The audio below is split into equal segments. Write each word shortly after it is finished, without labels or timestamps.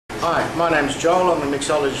Hi, my name's Joel. I'm the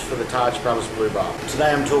mixologist for the Taj Palace Blue Bar.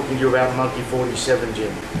 Today I'm talking to you about Monkey 47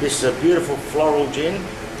 gin. This is a beautiful floral gin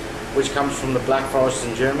which comes from the Black Forest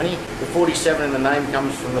in Germany. The 47 in the name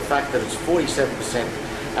comes from the fact that it's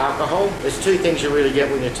 47% alcohol. There's two things you really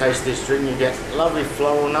get when you taste this drink. You get a lovely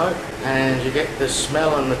floral note and you get the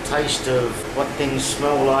smell and the taste of what things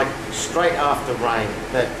smell like straight after rain.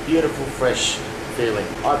 That beautiful fresh feeling.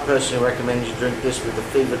 I personally recommend you drink this with the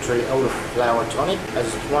Fever Tree elderflower tonic,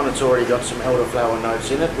 as one, it's already got some elderflower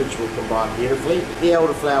notes in it which will combine beautifully. The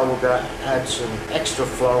elderflower will add some extra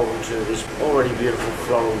floral to this already beautiful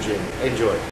floral gin. Enjoy.